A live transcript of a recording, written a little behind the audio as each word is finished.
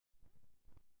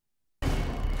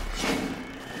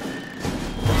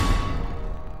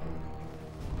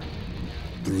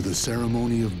Through the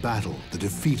ceremony of battle, the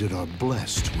defeated are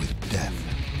blessed with death.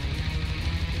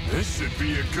 This should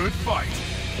be a good fight.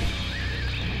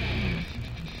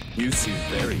 You seem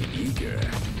very eager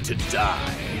to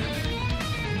die.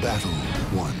 Battle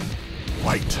 1.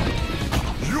 Fight!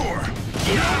 You're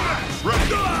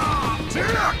ready.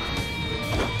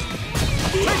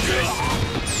 Take this!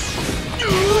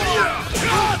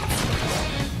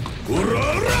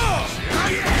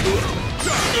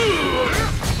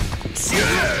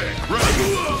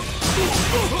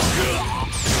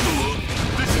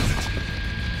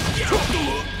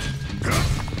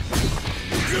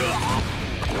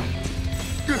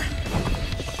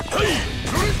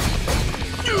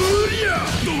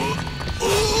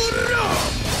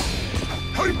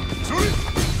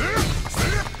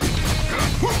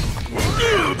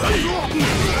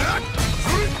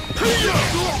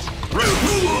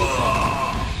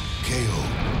 KO.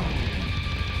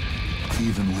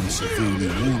 Even when severely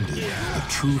wounded, the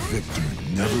true victor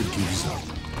never gives up.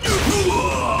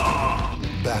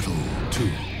 Battle 2.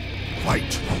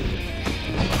 Fight!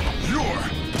 You're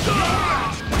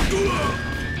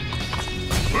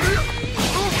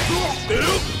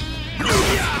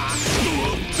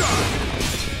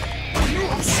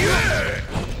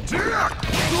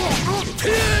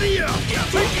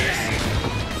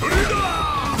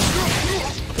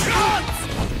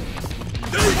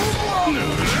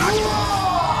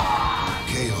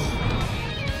KO.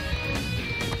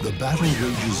 The battle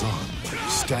rages on.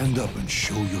 Stand up and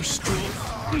show your strength.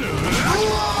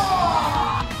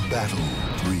 Battle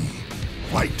 3.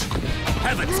 Fight!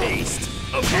 Have a taste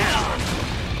of hell!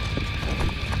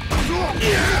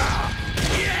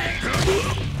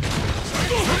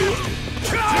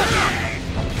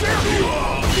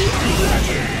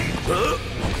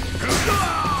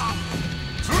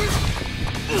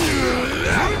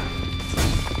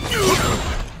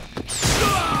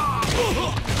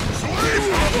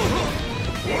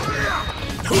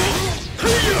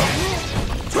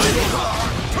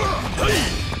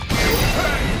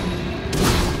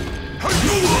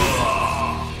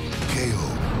 KO.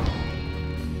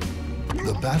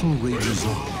 The battle rages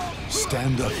on.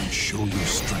 Stand up and show your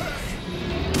strength.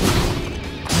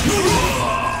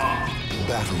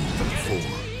 Battle 4.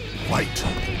 Fight!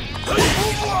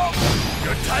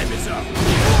 Your time is up!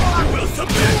 You will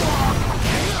submit!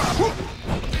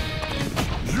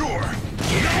 You're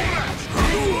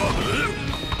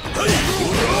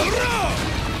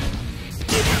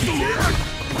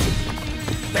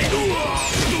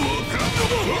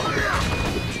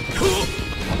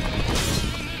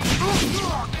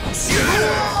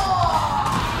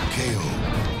KO.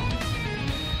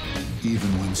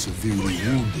 Even when severely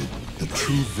wounded, the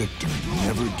true victor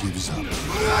never gives up.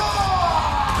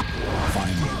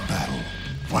 Final battle.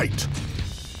 Fight!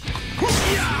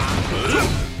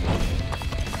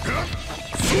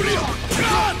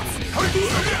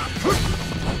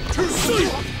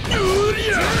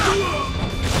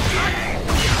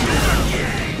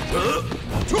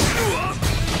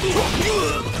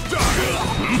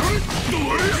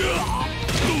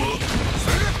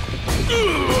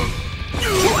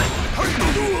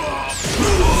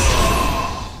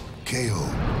 KO.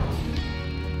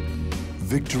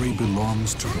 Victory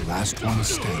belongs to the last one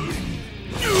standing.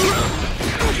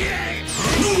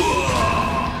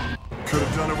 could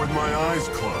have done it with my eyes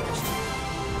closed.